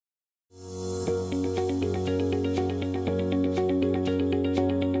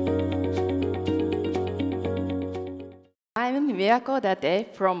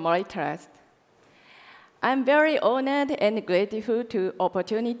Miwako from Mori. I'm very honored and grateful to the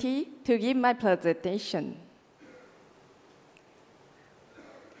opportunity to give my presentation.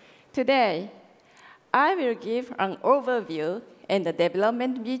 Today, I will give an overview and the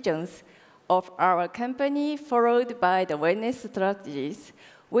development visions of our company, followed by the wellness strategies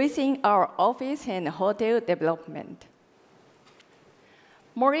within our office and hotel development.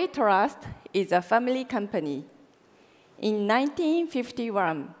 Mori Trust is a family company. In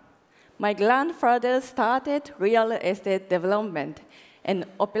 1951, my grandfather started real estate development and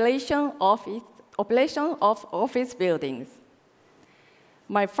operation of office buildings.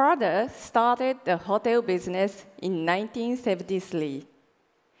 My father started the hotel business in 1973,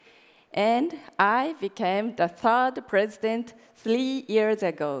 and I became the third president 3 years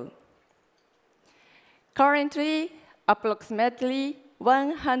ago. Currently, approximately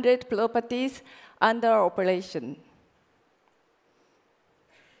 100 properties under operation.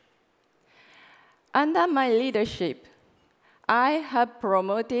 Under my leadership, I have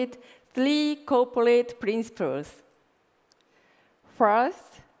promoted 3 corporate principles.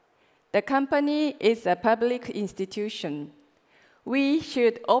 First, the company is a public institution. We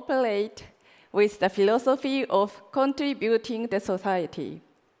should operate with the philosophy of contributing to society.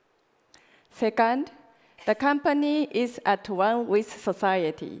 Second, the company is at one with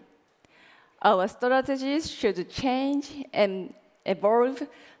society. Our strategies should change and evolve,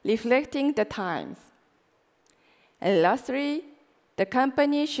 reflecting the times. And lastly, the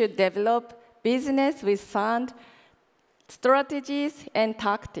company should develop business with sound strategies and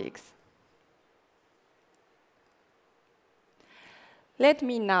tactics. Let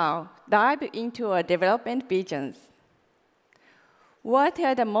me now dive into our development visions. What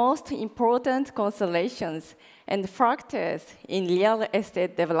are the most important considerations and factors in real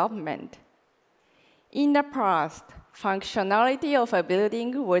estate development? In the past, functionality of a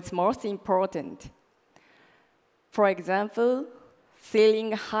building was most important. For example,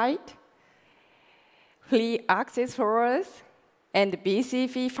 ceiling height, free access floors, and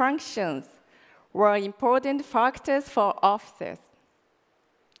BCP functions were important factors for offices.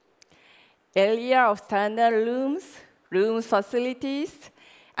 Area of standard rooms, room facilities,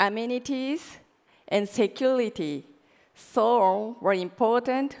 amenities, and security, so on, were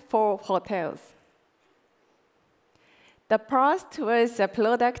important for hotels. The first was a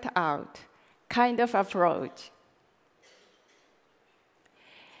product out kind of approach.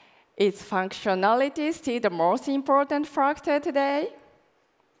 Is functionality still the most important factor today?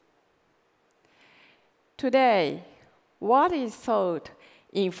 Today, what is sought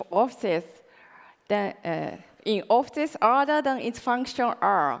in offices other than its function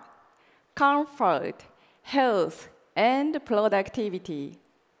are comfort, health, and productivity.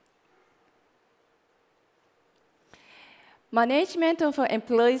 Management of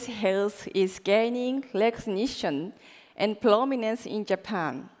employees' health is gaining recognition and prominence in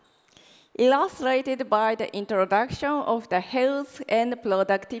Japan, illustrated by the introduction of the Health and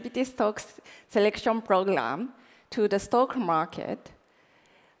Productivity Stocks Selection Program to the stock market.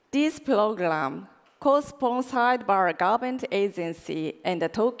 This program, co-sponsored by a government agency and the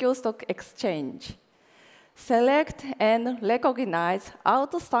Tokyo Stock Exchange, select and recognize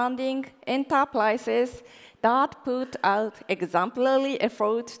outstanding enterprises that put out exemplary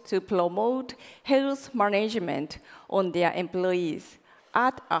efforts to promote health management on their employees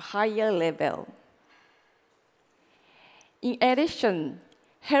at a higher level. In addition,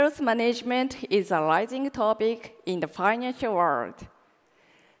 health management is a rising topic in the financial world.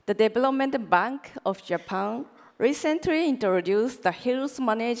 The Development Bank of Japan recently introduced the Health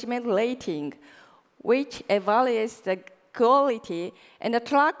Management Rating, which evaluates the quality and the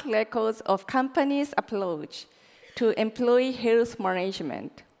track records of companies' approach to employee health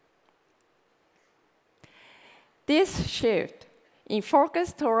management. This shift in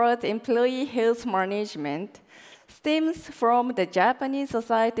focus towards employee health management stems from the Japanese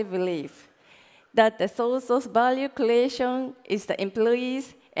society belief that the source of value creation is the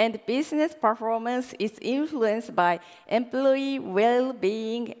employees and business performance is influenced by employee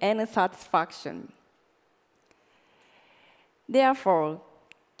well-being and satisfaction. Therefore,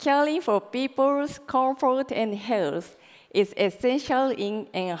 caring for people's comfort and health is essential in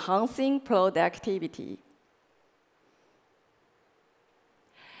enhancing productivity.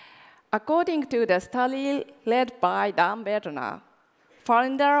 According to the study led by Dan Bednar,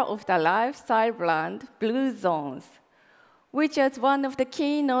 founder of the lifestyle brand Blue Zones, which was one of the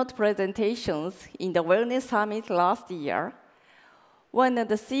keynote presentations in the Wellness Summit last year, one of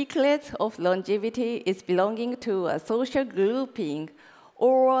the secrets of longevity is belonging to a social grouping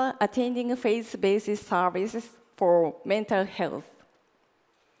or attending faith-based services for mental health.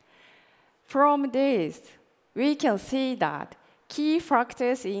 From this, we can see that key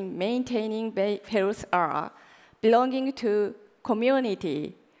factors in maintaining health are belonging to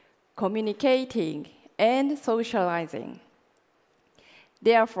community, communicating, and socializing.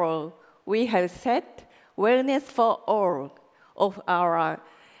 Therefore, we have set wellness for all of our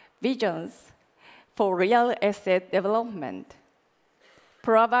visions for real estate development,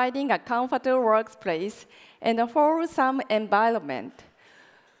 providing a comfortable workplace and a wholesome environment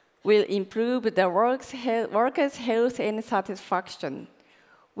will improve the workers' health and satisfaction,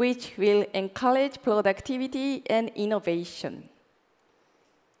 which will encourage productivity and innovation.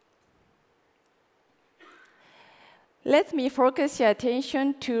 Let me focus your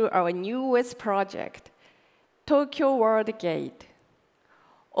attention to our newest project, Tokyo World Gate.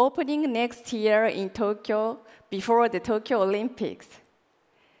 Opening next year in Tokyo before the Tokyo Olympics.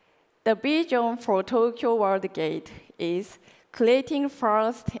 The vision for Tokyo World Gate is creating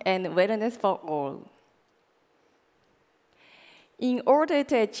first and wellness for all. In order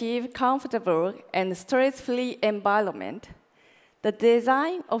to achieve comfortable and stress-free environment, the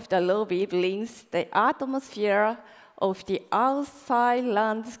design of the lobby brings the atmosphere of the outside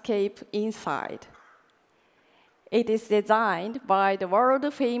landscape inside. It is designed by the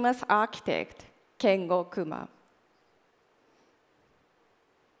world-famous architect, Kengo Kuma.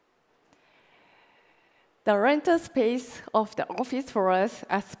 The rental space of the office floors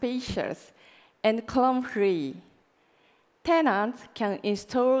are spacious and clum-free. Tenants can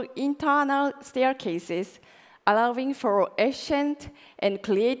install internal staircases, allowing for efficient and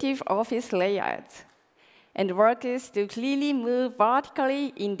creative office layouts, and workers to clearly move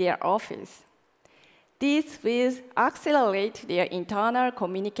vertically in their office. This will accelerate their internal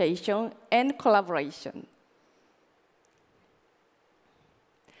communication and collaboration.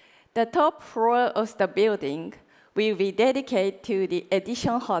 The top floor of the building will be dedicated to the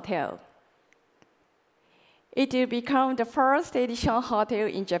Edition Hotel. It will become the first Edition Hotel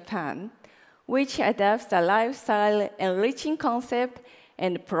in Japan, which adapts a lifestyle enriching concept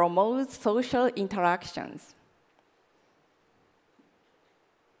and promotes social interactions.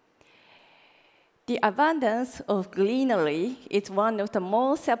 The abundance of greenery is one of the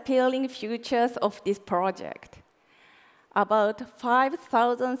most appealing features of this project. About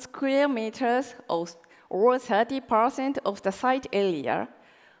 5,000 square meters, or 30% of the site area,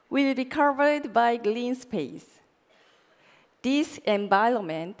 will be covered by green space. This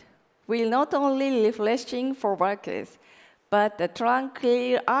environment will not only be refreshing for workers, but the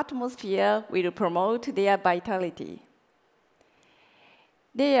tranquil atmosphere will promote their vitality.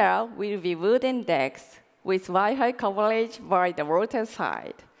 There will be wooden decks with Wi-Fi coverage by the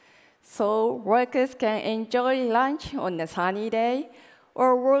waterside, so workers can enjoy lunch on a sunny day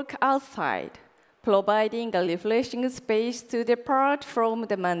or work outside, providing a refreshing space to depart from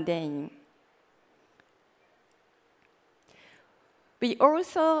the mundane. We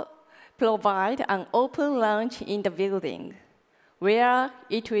also provide an open lounge in the building, where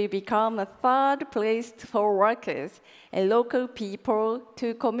it will become a third place for workers and local people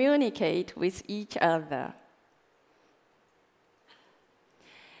to communicate with each other.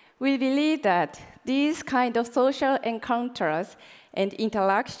 We believe that these kind of social encounters and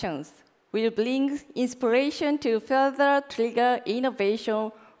interactions will bring inspiration to further trigger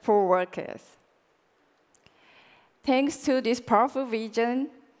innovation for workers. Thanks to this powerful vision,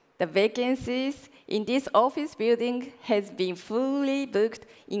 the vacancies in this office building has been fully booked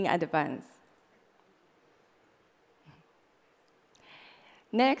in advance.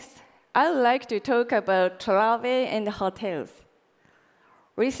 Next, I would like to talk about travel and hotels.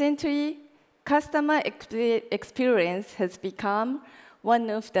 Recently, customer experience has become one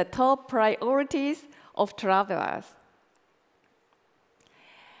of the top priorities of travelers.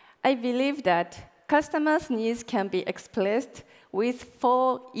 I believe that customers' needs can be expressed with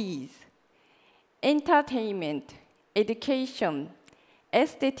 4 E's: entertainment, education,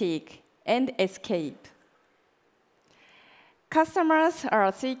 aesthetic, and escape. Customers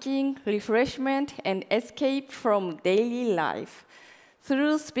are seeking refreshment and escape from daily life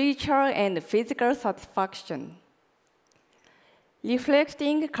through spiritual and physical satisfaction.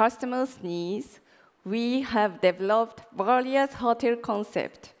 Reflecting customers' needs, we have developed various hotel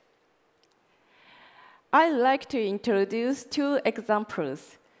concepts. I'd like to introduce 2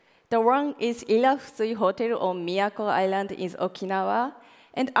 examples. The one is Irafusui Hotel on Miwako Island in Okinawa,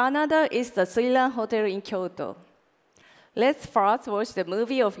 and another is the Suiran Hotel in Kyoto. Let's first watch the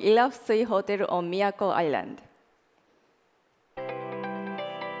movie of Irafusui Hotel on Miwako Island.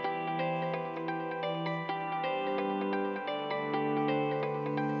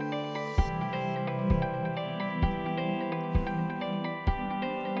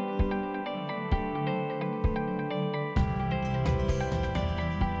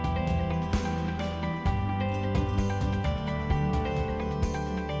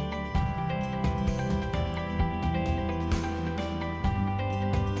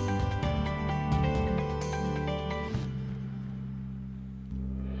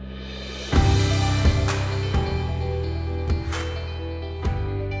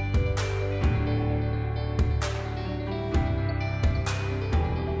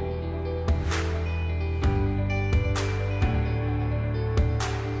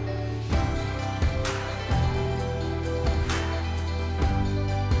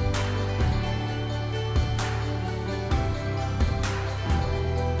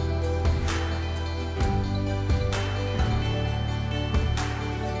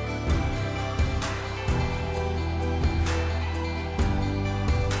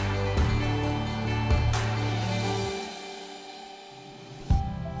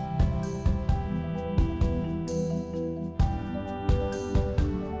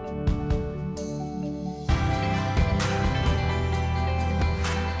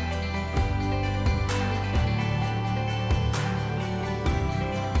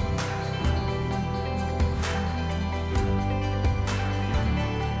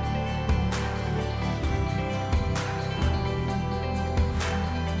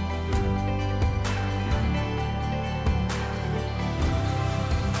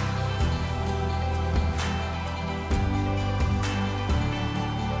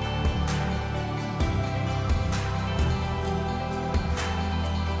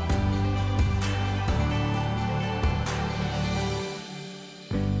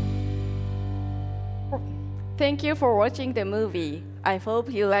 Thank you for watching the movie. I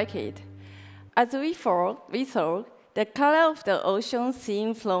hope you like it. As we saw, the color of the ocean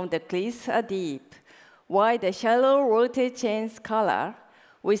seen from the cliffs are deep, while the shallow water changes color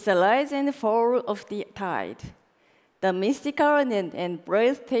with the rise and fall of the tide. The mystical and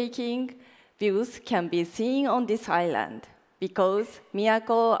breathtaking views can be seen on this island because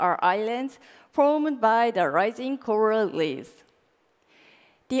Miwako are islands formed by the rising coral reefs.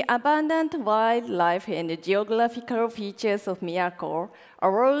 The abundant wildlife and geographical features of Miwako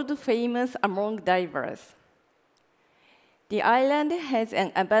are world famous among divers. The island has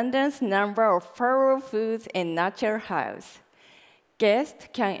an abundant number of floral foods and natural herbs. Guests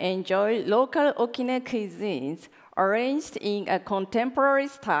can enjoy local Okinawan cuisines arranged in a contemporary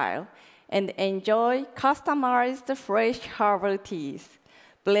style and enjoy customized fresh herbal teas,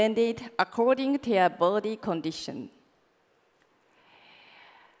 blended according to their body condition.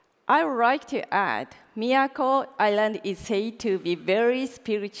 I would like to add, Miwako Island is said to be very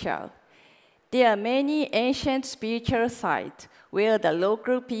spiritual. There are many ancient spiritual sites where the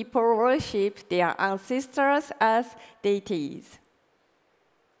local people worship their ancestors as deities.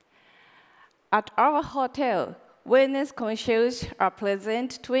 At our hotel, wellness concierges are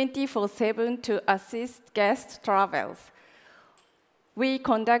present 24/7 to assist guest travels. We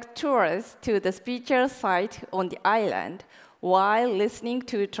conduct tours to the spiritual site on the island while listening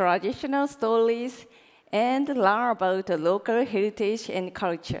to traditional stories and learn about the local heritage and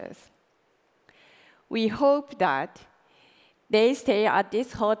cultures. We hope that their stay at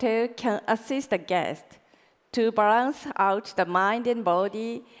this hotel can assist the guest to balance out the mind and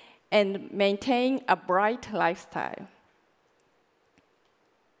body and maintain a bright lifestyle.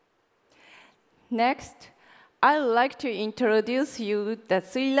 Next, I would like to introduce you the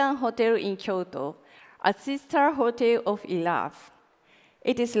Suiran Hotel in Kyoto, a sister hotel of Ilaf.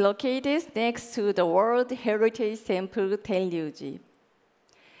 It is located next to the World Heritage Temple Tenryuji.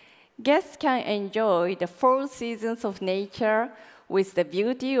 Guests can enjoy the 4 seasons of nature with the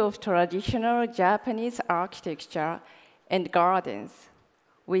beauty of traditional Japanese architecture and gardens,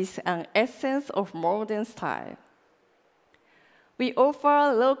 with an essence of modern style. We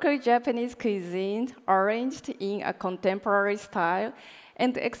offer local Japanese cuisine arranged in a contemporary style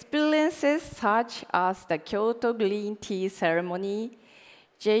and experiences such as the Kyoto green tea ceremony,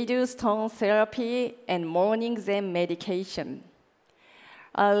 Jade stone therapy, and morning Zen meditation.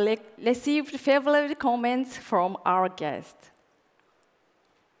 I received favorable comments from our guests.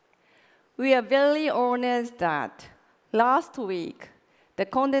 We are very honored that last week, the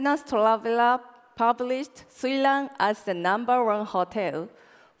Condé Nast Traveler published Suiran as the #1 hotel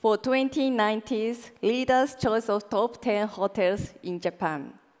for 2019's Leaders' Choice of Top 10 Hotels in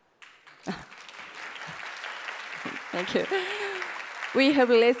Japan. Thank you. We have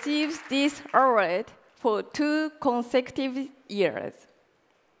received this award for 2 consecutive years.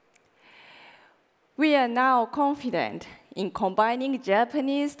 We are now confident in combining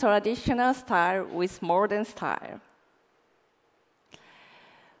Japanese traditional style with modern style.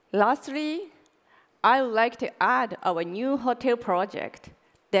 Lastly, I would like to add our new hotel project,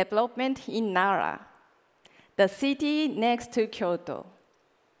 development in Nara, the city next to Kyoto.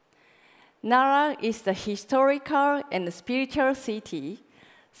 Nara is the historical and spiritual city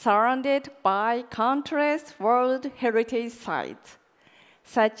surrounded by countless World Heritage sites,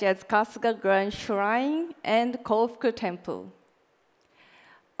 such as Kasuga Grand Shrine and Kofuku Temple.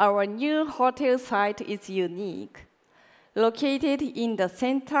 Our new hotel site is unique, located in the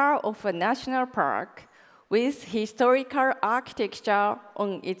center of a national park with historical architecture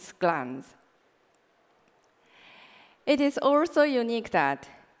on its grounds. It is also unique that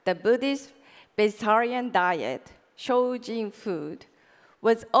the Buddhist vegetarian diet, Shojin food,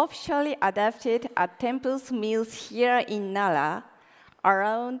 was officially adapted at temple's meals here in Nara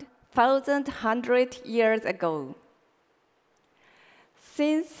around 1,100 years ago.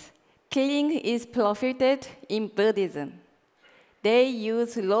 Since killing is prohibited in Buddhism, they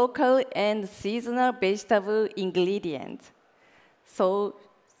use local and seasonal vegetable ingredients. So,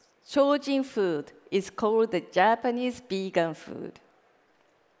 Shojin food is called the Japanese vegan food.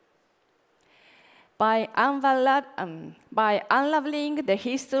 By unraveling the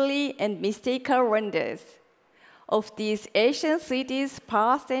history and mystical wonders of these ancient cities'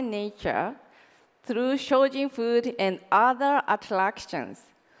 past and nature through Shojin food and other attractions,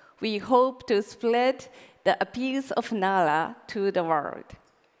 we hope to spread the appeals of Nara to the world.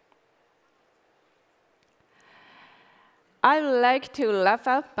 I would like to wrap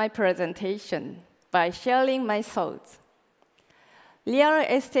up my presentation by sharing my thoughts. Real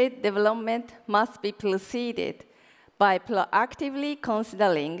estate development must be preceded by proactively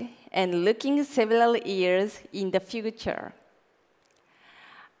considering and looking several years in the future.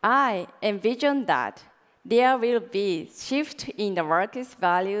 I envision that there will be a shift in the workers'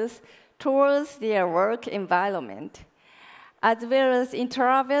 values towards their work environment, as well as in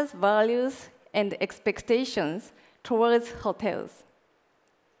travelers' values and expectations towards hotels.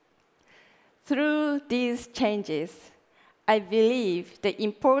 Through these changes, I believe the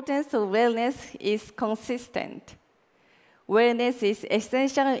importance of wellness is consistent. Wellness is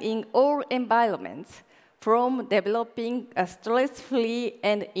essential in all environments, from developing a stress-free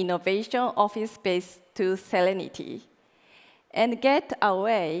and innovation office space to serenity, and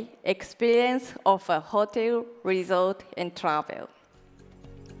get-away experience of a hotel, resort, and travel.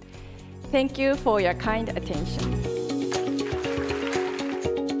 Thank you for your kind attention.